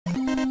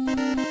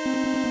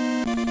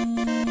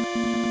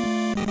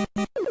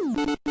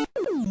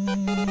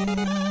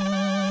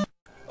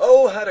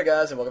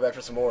guys, and welcome back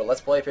for some more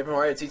Let's Play Paper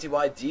Mario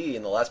TTYD.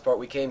 In the last part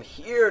we came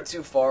here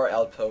to Far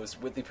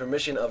Outpost with the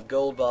permission of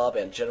Gold Bob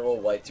and General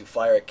White to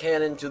fire a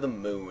cannon to the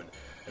moon.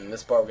 And in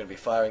this part we're going to be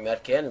firing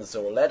that cannon,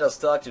 so let us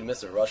talk to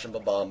Mr. Russian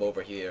Babam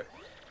over here.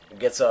 And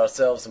get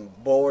ourselves some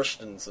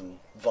borscht and some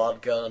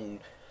vodka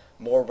and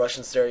more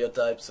Russian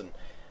stereotypes. And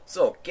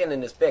so,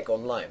 cannon is back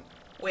online.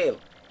 Well,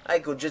 I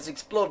could just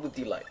explode with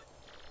delight.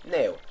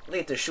 Now,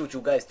 later shoot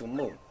you guys to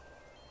moon.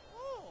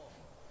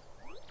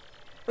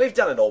 We've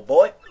done it, old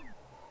boy.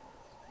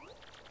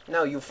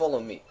 Now you follow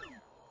me.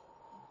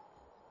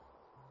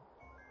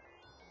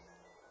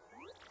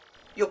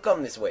 You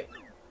come this way.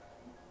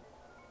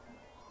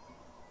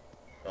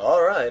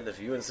 Alright, if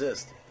you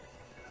insist.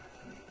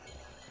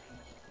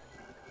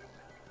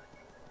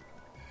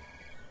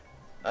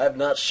 I have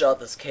not shot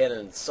this cannon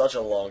in such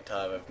a long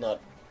time. I've not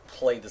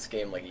played this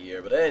game like a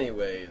year. But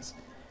anyways,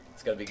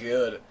 it's gonna be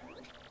good.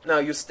 Now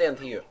you stand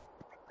here.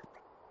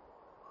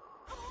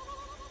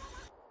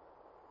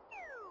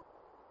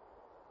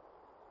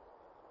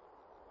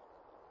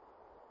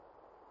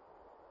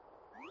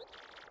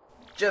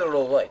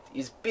 General White,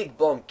 is big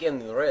bomb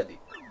cannon ready?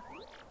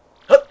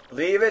 Hup,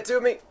 leave it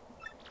to me.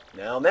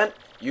 Now men,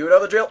 you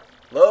know the drill.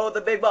 Load the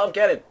big bomb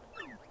cannon.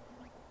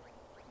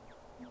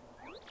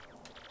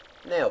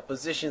 Now,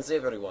 positions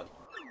everyone.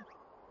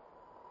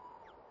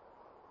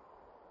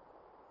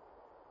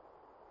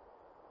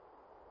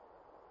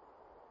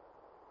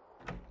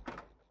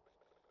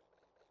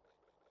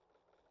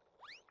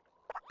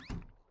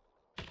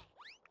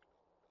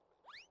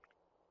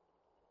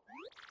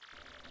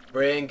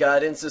 Bring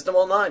guidance system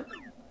online.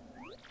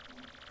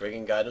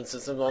 Bringing guidance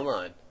system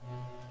online.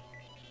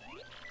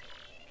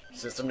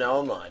 System now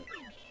online.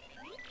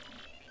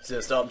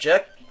 System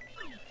check.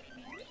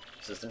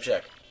 System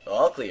check.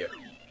 All clear.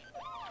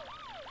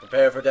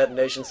 Prepare for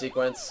detonation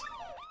sequence.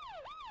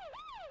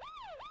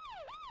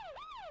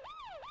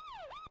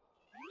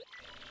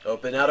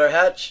 Open outer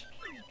hatch.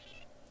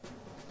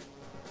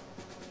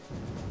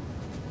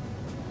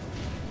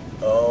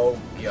 Oh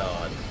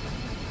God.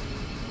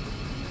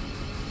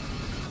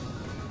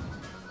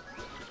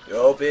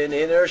 Open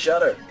inner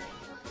shutter.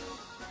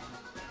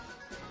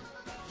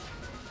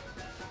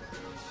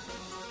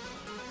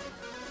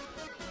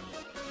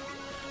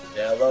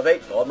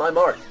 Elevate on my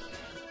mark.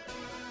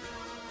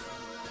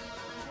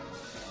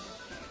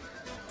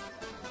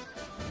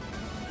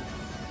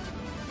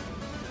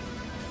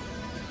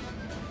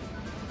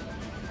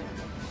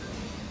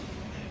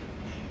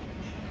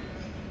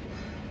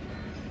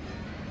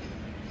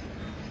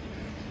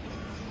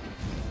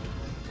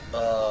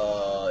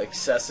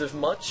 Excessive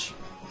much?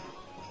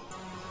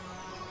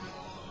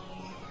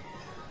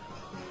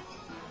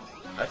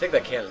 I think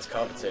that cannon's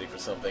compensating for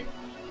something.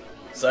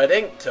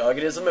 Sighting,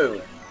 target is the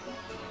moon.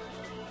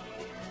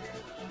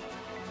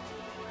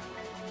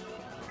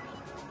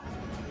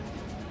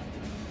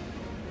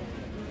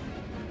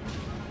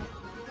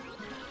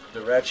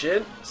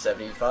 Direction,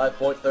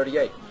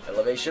 75.38.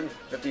 Elevation,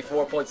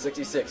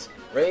 54.66.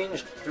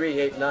 Range,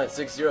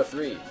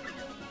 389603.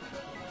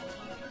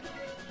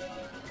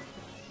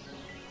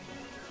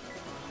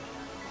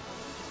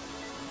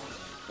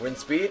 Wind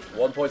speed,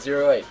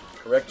 1.08.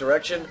 Correct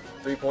direction,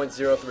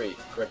 3.03.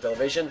 Correct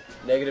elevation,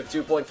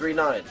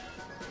 -2.39.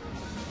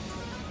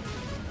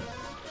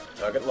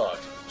 Target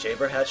locked.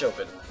 Chamber hatch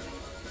open.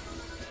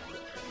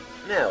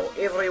 Now,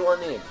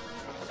 everyone in.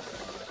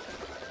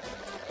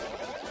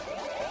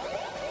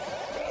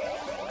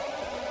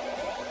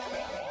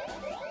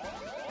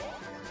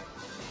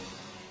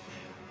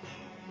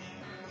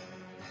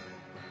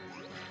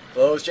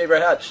 Close chamber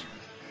hatch.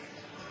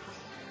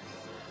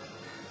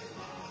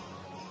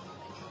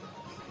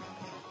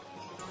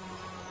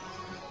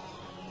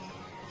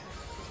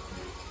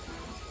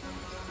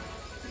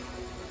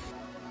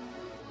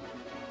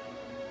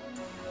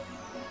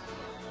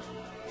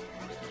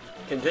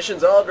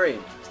 Conditions all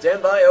green.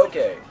 Stand by,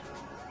 okay.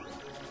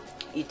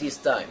 It is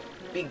time.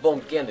 Big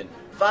bomb cannon.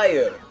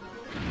 Fire!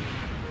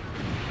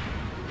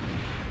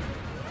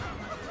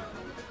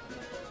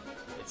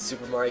 It's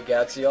Super Mario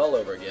Galaxy all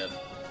over again.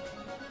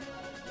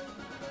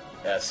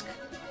 Esque.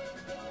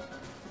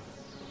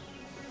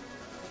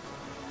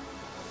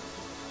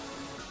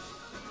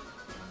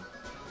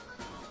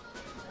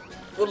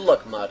 Good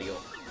luck, Mario.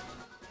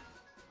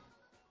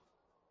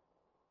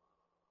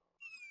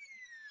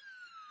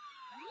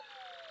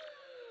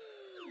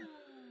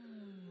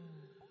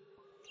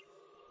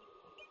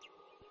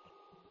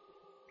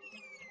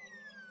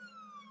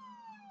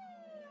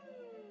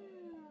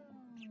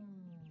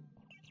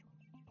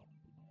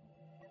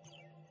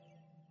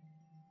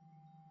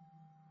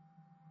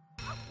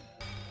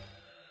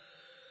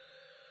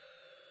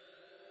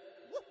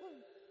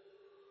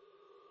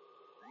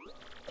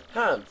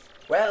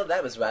 Well,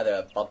 that was rather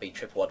a bumpy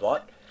trip,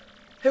 what?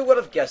 Who would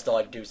have guessed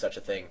I'd do such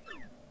a thing?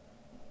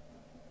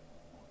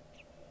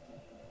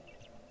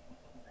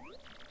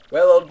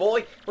 Well, old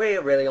boy,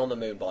 we're really on the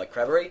moon by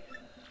Crevery.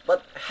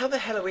 But how the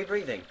hell are we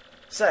breathing?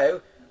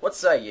 So, what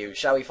say you?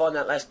 Shall we find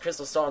that last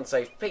crystal star and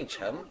save Peach,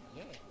 huh?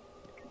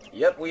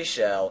 Yep, we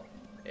shall.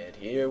 And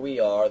here we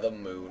are, the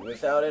moon,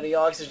 without any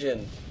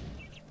oxygen.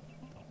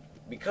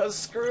 Because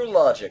screw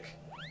logic.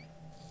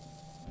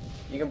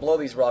 You can blow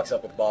these rocks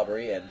up with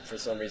bobbery, and for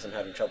some reason I'm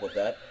having trouble with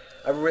that.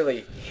 I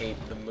really hate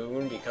the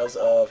moon because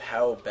of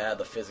how bad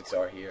the physics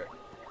are here.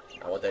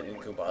 I want that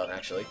Incumbon,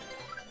 actually.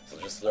 So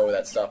just throw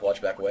that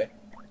stopwatch back away.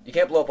 You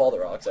can't blow up all the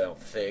rocks, I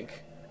don't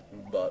think.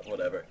 But,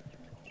 whatever.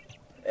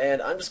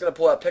 And I'm just going to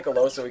pull out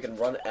Piccolo so we can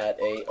run at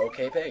a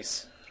okay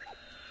pace.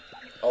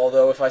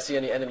 Although, if I see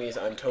any enemies,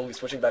 I'm totally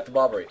switching back to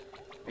Bobbery.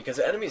 Because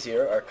the enemies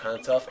here are kind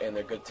of tough, and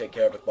they're good to take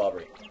care of with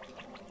Bobbery.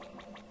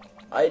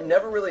 I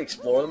never really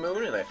explore the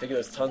moon, and I figure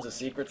there's tons of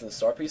secrets and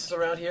star pieces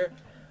around here.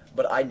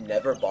 But I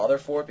never bother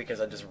for it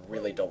because I just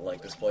really don't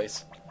like this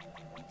place.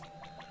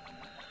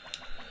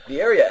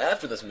 The area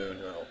after this moon,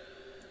 though,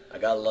 I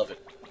gotta love it.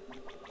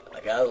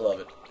 I gotta love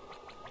it.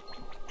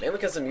 Mainly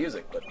because of the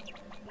music, but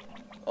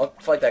I'll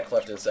fight that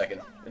Cleft in a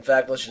second. In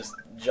fact, let's just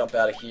jump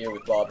out of here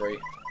with Bobbery,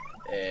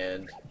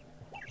 and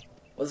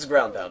let's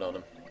ground pound on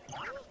him.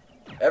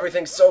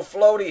 Everything's so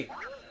floaty!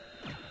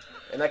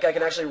 And that guy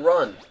can actually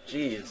run.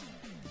 Jeez.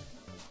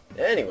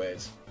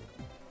 Anyways.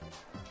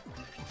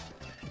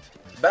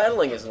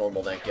 Battling is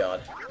normal, thank God.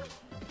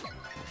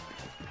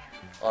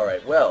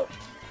 Alright, well,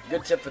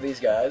 good tip for these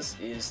guys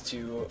is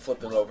to flip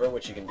them over,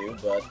 which you can do,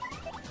 but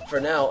for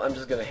now, I'm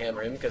just going to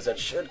hammer him, because that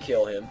should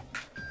kill him.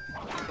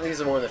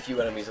 These are one of the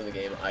few enemies in the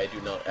game I do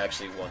not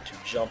actually want to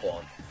jump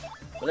on.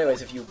 But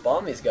anyways, if you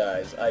bomb these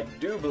guys, I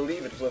do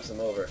believe it flips them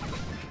over.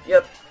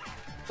 Yep,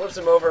 flips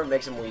them over,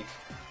 makes them weak.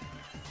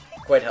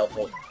 Quite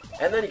helpful.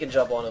 And then you can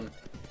jump on them,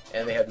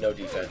 and they have no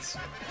defense.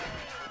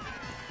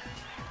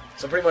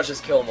 So pretty much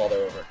just kill them while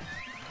they're over.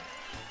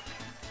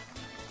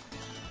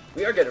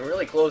 We are getting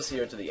really close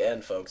here to the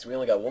end, folks. We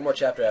only got one more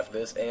chapter after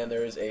this, and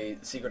there is a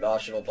secret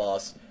optional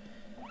boss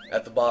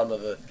at the bottom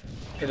of the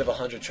Pit of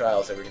 100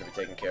 Trials that we're going to be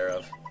taking care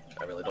of.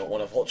 I really don't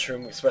want to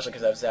Voltrum, especially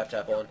because I have Zap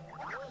Tap on.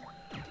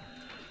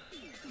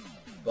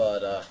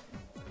 But,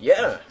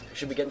 yeah, we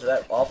should be getting to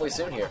that awfully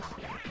soon here.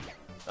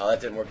 Oh, that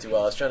didn't work too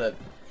well. I was trying to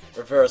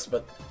reverse,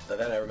 but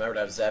then I remembered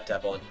I have Zap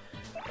Tap on.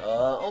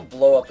 I'll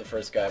blow up the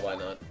first guy, why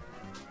not?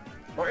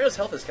 Mario's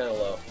health is kind of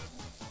low.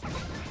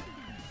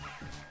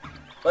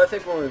 But I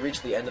think when we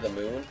reach the end of the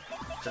moon,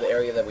 to the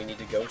area that we need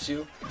to go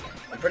to,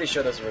 I'm pretty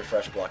sure there's a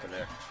refresh block in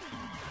there.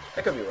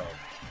 I could be wrong.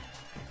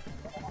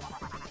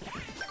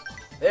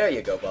 There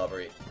you go,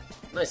 Bobbery.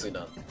 Nicely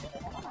done.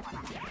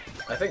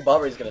 I think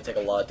Bobbery's going to take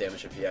a lot of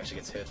damage if he actually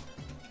gets hit.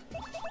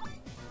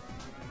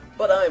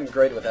 But I'm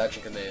great with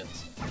action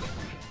commands.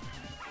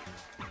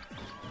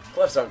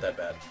 Clefs aren't that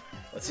bad.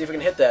 Let's see if we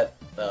can hit that.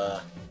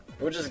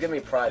 It would just give me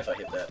pride if I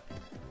hit that.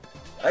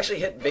 I actually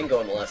hit Bingo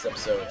in the last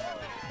episode.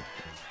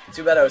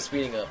 Too bad I was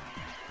speeding up.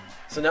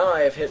 So now I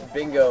have hit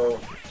Bingo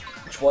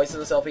twice in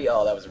this LP.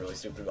 Oh, that was a really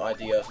stupid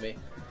idea of me.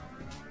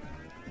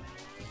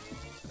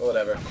 But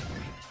whatever.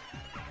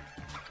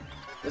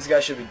 This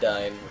guy should be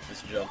dying with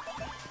this jump.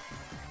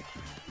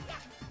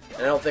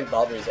 And I don't think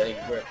Bobbery is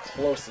anywhere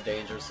close to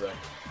danger, so...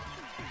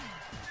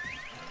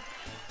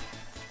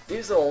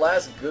 These are the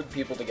last good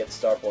people to get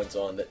star points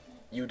on that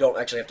you don't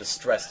actually have to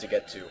stress to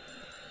get to.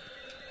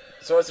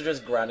 So I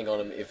suggest grinding on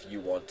them if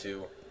you want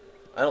to.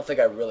 I don't think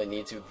I really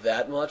need to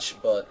that much,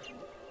 but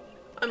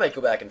I might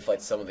go back and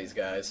fight some of these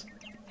guys.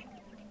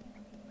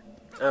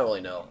 I don't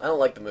really know. I don't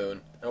like the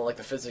moon. I don't like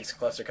the physics.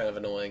 Clefs are kind of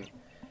annoying.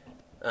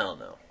 I don't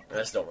know. I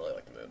just don't really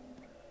like the moon.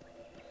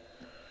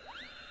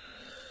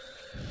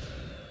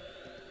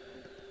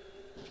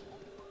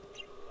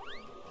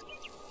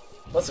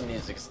 Plus the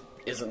music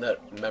isn't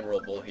that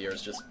memorable here.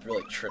 It's just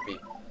really trippy.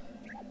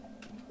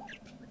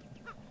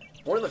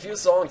 One of the few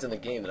songs in the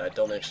game that I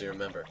don't actually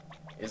remember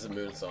is a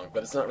moon song,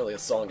 but it's not really a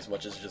song as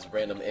much as just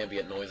random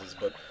ambient noises,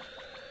 but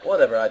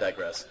whatever, I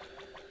digress.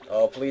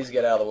 Oh, please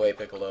get out of the way,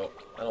 Piccolo.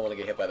 I don't want to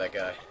get hit by that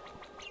guy.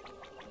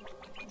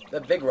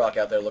 That big rock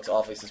out there looks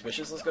awfully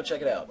suspicious. Let's go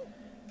check it out.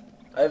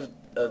 I have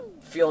a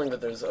feeling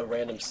that there's a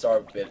random star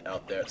bit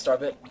out there. Star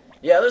bit?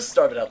 Yeah, there's a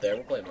star bit out there.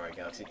 We're playing Mario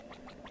Galaxy.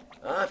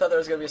 I thought there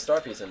was going to be a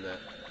star piece in there.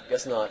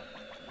 Guess not.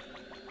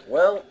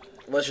 Well,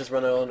 let's just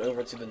run on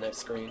over to the next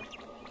screen.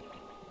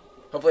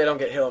 Hopefully I don't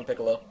get hit on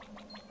Piccolo.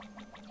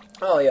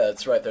 Oh yeah,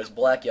 that's right, there's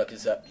black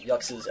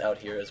Yuxes out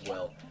here as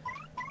well.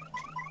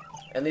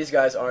 And these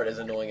guys aren't as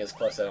annoying as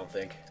Clefs, I don't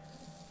think.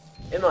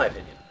 In my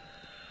opinion.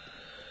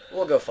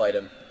 We'll go fight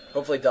him.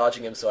 Hopefully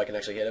dodging him so I can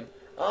actually hit him.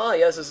 Ah,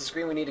 yes, there's a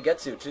screen we need to get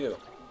to, too.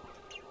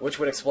 Which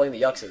would explain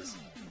the Yuxes.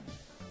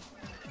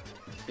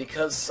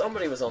 Because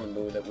somebody was on the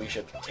moon that we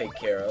should take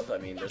care of. I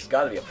mean, there's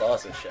gotta be a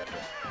boss in Shepard.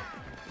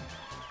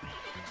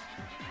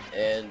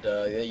 And,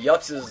 the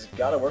Yuxes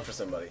gotta work for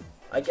somebody.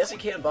 I guess he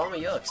can't bomb a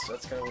Yux,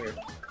 that's kinda weird.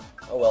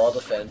 Oh well, I'll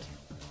defend.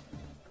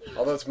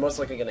 Although it's most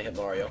likely gonna hit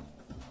Mario.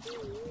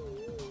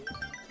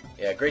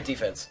 Yeah, great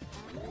defense.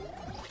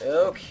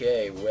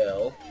 Okay,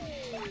 well...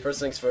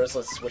 First things first,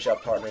 let's switch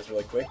out partners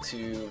really quick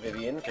to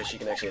Vivian, because she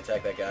can actually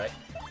attack that guy.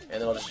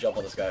 And then I'll just jump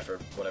on this guy for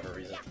whatever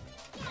reason.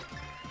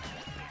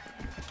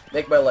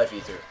 Make my life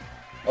easier.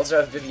 Also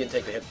have Vivian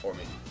take the hit for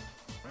me.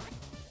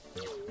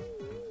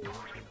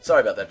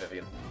 Sorry about that,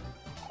 Vivian.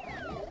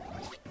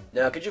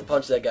 Now, could you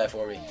punch that guy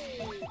for me?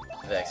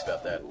 Thanks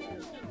about that.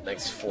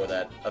 Thanks for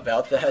that.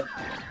 About that?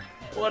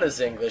 What is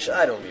English?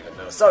 I don't even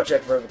know.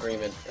 Subject, verb,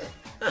 agreement.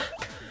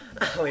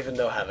 I don't even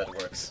know how that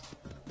works.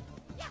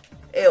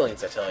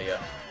 Aliens, I tell ya.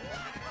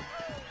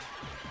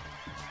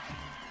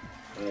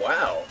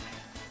 Wow.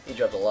 He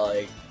dropped a lot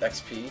of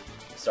XP,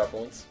 star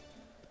points.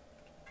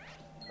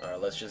 Alright,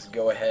 let's just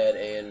go ahead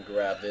and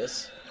grab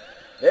this.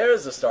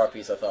 There's the star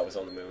piece I thought was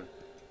on the moon.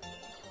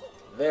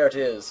 There it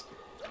is.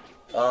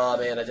 Aw,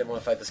 man, I didn't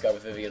want to fight this guy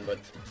with Vivian, but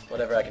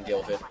whatever, I can deal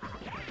with it.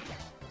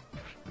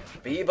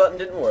 B button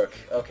didn't work.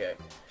 Okay.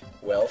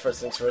 Well,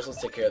 first things first,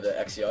 let's take care of the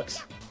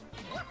X-Yucks.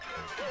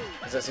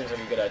 Because that seems like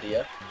a good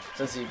idea,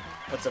 since he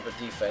puts up a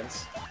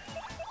defense.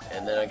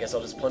 And then I guess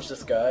I'll just punch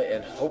this guy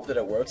and hope that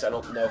it works. I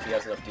don't know if he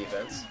has enough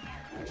defense.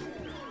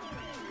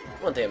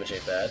 1 damage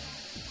ain't bad.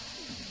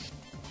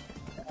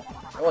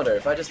 I wonder,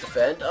 if I just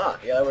defend... Ah,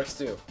 yeah, that works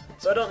too.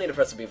 So I don't need to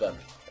press the B button.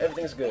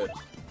 Everything's good.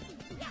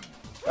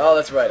 Oh,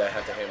 that's right, I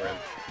have to hammer him.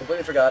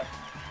 Completely forgot.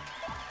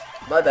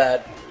 My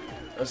bad.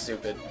 I'm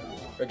stupid.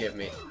 Forgive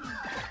me.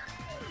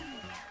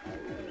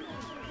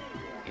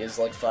 He has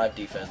like 5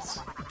 defense.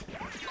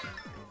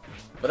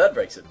 But that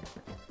breaks it,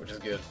 which is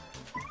good.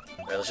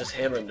 Alright, let's just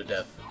hammer him to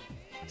death.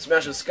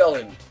 Smash his skull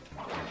in!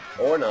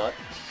 Or not.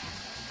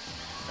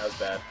 That was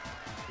bad.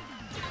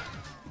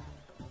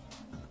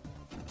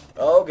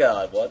 Oh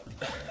god, what?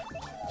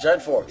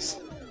 Giant forks.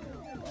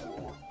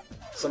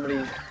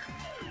 Somebody...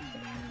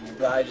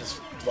 I just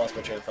lost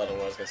my train of thought on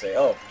what I was gonna say.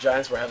 Oh,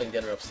 giants were having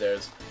dinner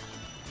upstairs.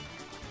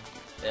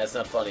 Yeah, it's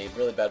not funny.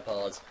 Really bad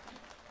pause.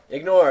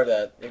 Ignore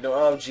that. Ignore...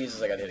 Oh,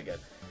 Jesus, I got hit again.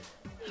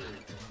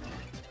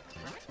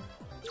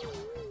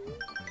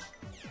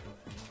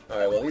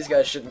 Alright, well, these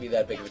guys shouldn't be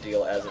that big of a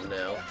deal as of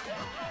now.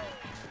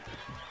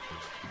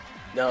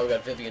 Now we've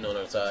got Vivian on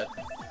our side.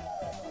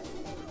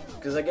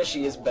 Because I guess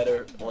she is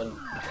better on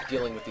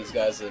dealing with these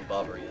guys than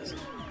Bobbery is.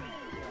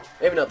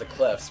 Maybe not the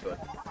Clefs,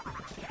 but...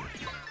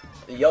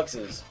 the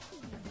Yuxes,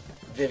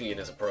 Vivian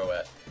is a pro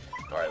at.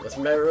 Alright, let's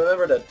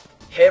remember to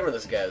hammer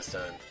this guy this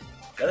time.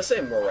 Gotta say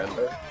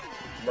Marember.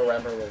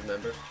 Marember will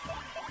remember.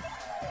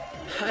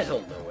 I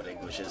don't know what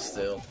English is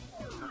still.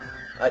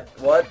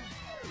 What?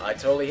 I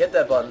totally hit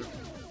that button.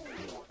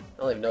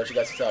 I don't even know what you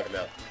guys are talking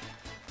about.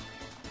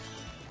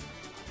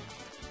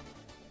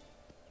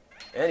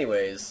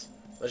 Anyways,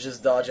 let's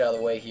just dodge out of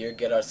the way here,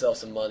 get ourselves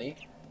some money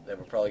that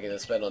we're probably going to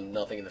spend on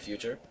nothing in the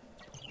future,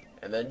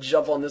 and then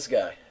jump on this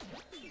guy.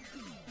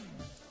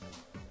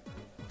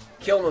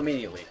 Kill him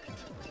immediately.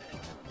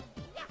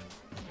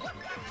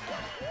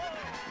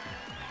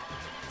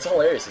 It's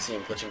hilarious to see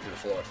him glitching through the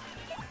floor.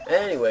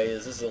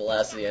 Anyways, this is the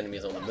last of the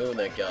enemies on the moon,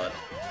 thank God.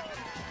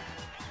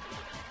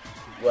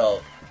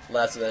 Well,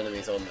 last of the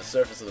enemies on the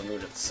surface of the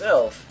moon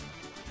itself,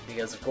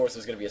 because of course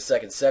there's going to be a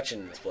second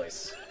section in this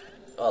place.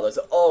 Oh, there's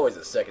always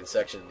a second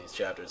section in these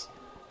chapters.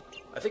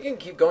 I think you can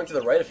keep going to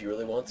the right if you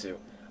really want to.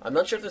 I'm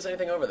not sure if there's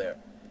anything over there.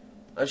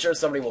 I'm sure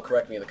somebody will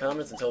correct me in the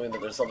comments and tell me that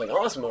there's something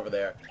awesome over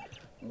there,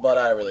 but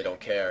I really don't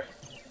care.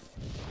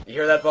 You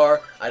hear that,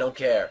 Bar? I don't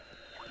care.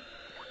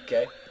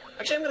 Okay?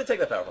 Actually, I'm going to take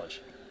that Power Punch.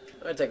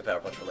 I'm going to take the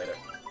Power Punch for later.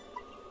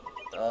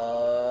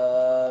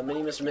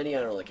 Mini Mr. Mini,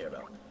 I don't really care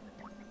about.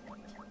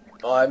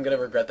 Oh, I'm going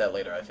to regret that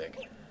later, I think.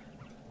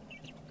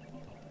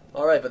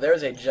 Alright, but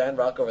there's a giant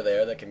rock over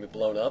there that can be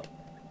blown up.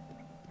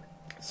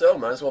 So,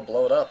 might as well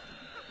blow it up.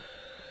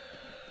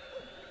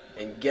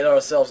 And get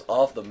ourselves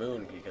off the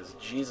moon, because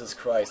Jesus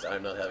Christ,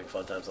 I'm not having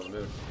fun times on the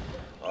moon.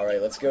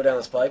 Alright, let's go down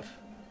this pipe.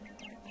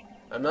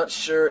 I'm not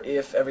sure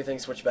if everything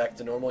switched back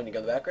to normal when you go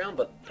in the background,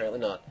 but apparently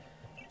not.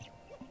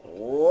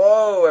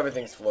 Whoa,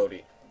 everything's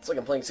floaty. It's like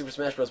I'm playing Super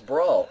Smash Bros.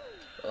 Brawl.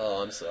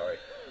 Oh, I'm sorry.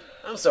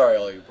 I'm sorry,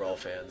 all you Brawl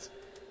fans.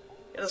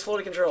 Yeah, there's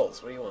floaty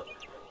controls. What do you want?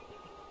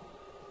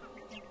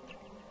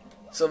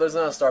 So there's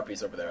not a star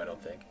piece over there, I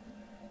don't think.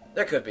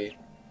 There could be,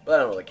 but I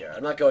don't really care.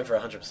 I'm not going for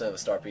 100% of the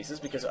star pieces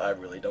because I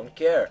really don't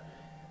care.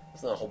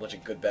 There's not a whole bunch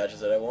of good badges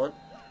that I want.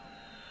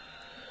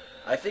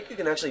 I think you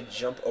can actually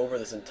jump over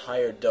this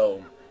entire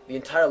dome. The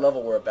entire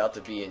level we're about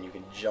to be in, you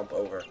can jump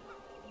over.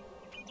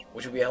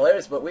 Which would be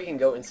hilarious, but we can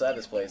go inside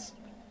this place.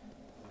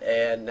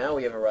 And now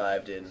we have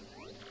arrived in...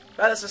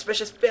 quite a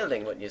suspicious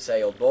building, wouldn't you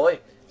say, old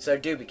boy? So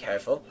do be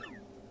careful.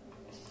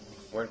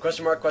 We're in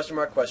question mark, question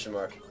mark, question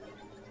mark.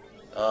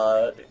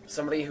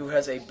 Somebody who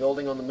has a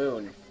building on the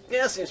moon.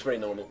 Yeah, seems pretty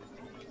normal.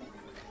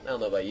 I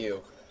don't know about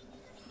you.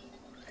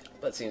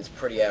 That seems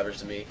pretty average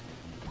to me.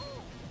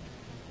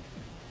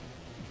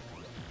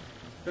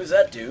 Who's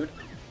that dude?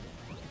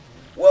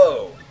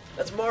 Whoa,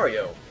 that's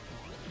Mario.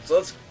 So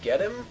let's get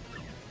him?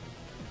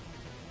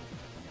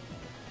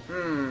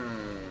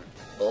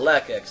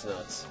 Black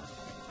X-Nuts.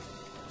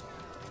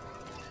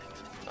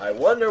 I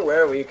wonder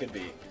where we could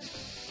be.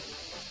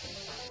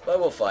 But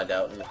we'll find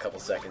out in a couple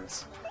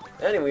seconds.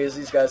 Anyways,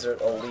 these guys are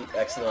elite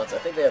X-Nuts. I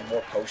think they have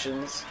more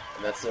potions,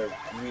 and that's their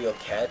real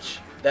catch.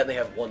 Then they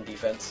have 1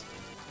 defense.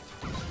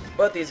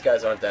 But these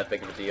guys aren't that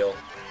big of a deal.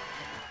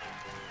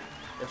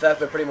 In fact,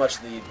 they're pretty much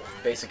the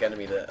basic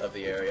enemy of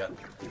the area.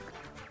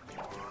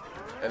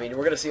 I mean,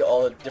 we're gonna see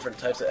all the different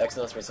types of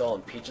Exnauts we saw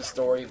in Peach's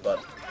story,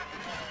 but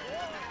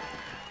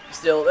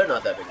still, they're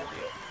not that big of a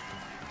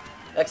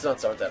deal.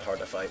 Exnauts aren't that hard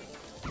to fight.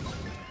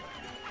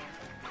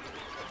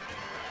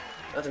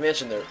 Not to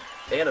mention, the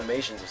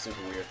animations are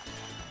super weird.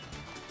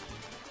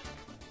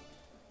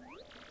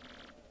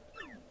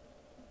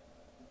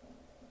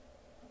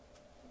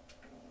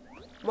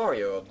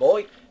 Mario,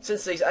 boy,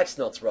 since these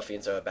Exnauts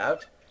ruffians are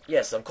about,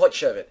 yes, I'm quite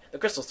sure of it. The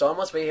Crystal Star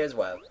must be here as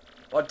well.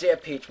 Our dear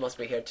Peach must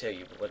be here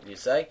too, wouldn't you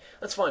say?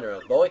 Let's find her,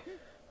 old boy.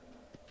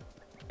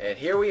 And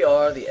here we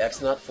are, the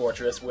Exnaut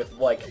Fortress, with,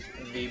 like,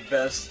 the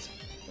best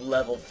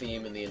level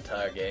theme in the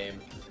entire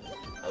game.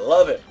 I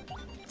love it!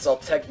 It's all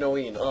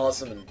techno-y and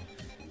awesome, and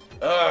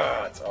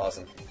it's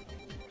awesome.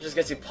 It just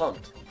gets you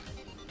pumped.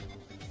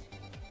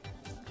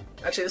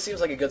 Actually, this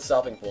seems like a good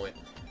stopping point,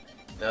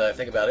 now that I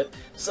think about it.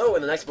 So,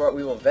 in the next part,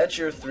 we will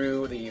venture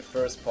through the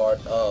first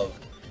part of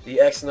the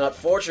Exnaut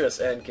Fortress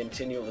and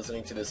continue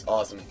listening to this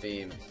awesome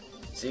theme.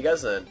 See you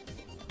guys then.